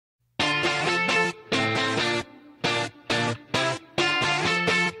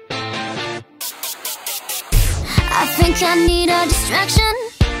think I need a distraction.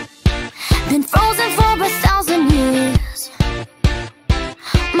 Been frozen for 1,000 years.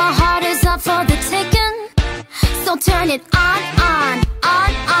 My heart is up for the taking, so turn it on, on,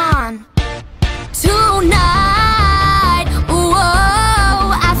 on, on. Tonight, whoa,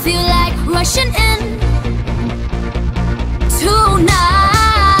 I feel like rushing in.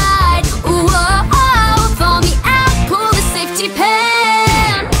 Tonight, whoa, fall me out, pull the safety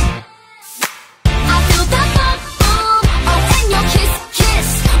pin. I feel the boom, boom, oh, and your kiss, kiss.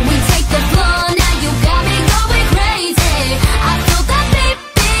 We take the floor, now you got me going crazy. I feel the beat,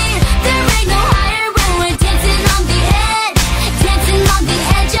 beat, there ain't no higher when we're dancing on the edge. Dancing on the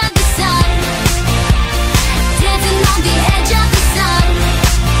edge of the sun. Dancing on the edge of the sun.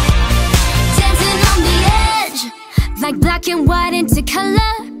 Dancing on the edge. Like black and white into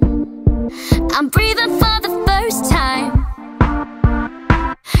color, I'm breathing for the first time.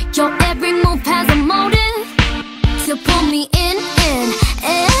 Your every move has a motive to pull me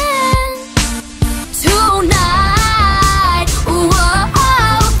in.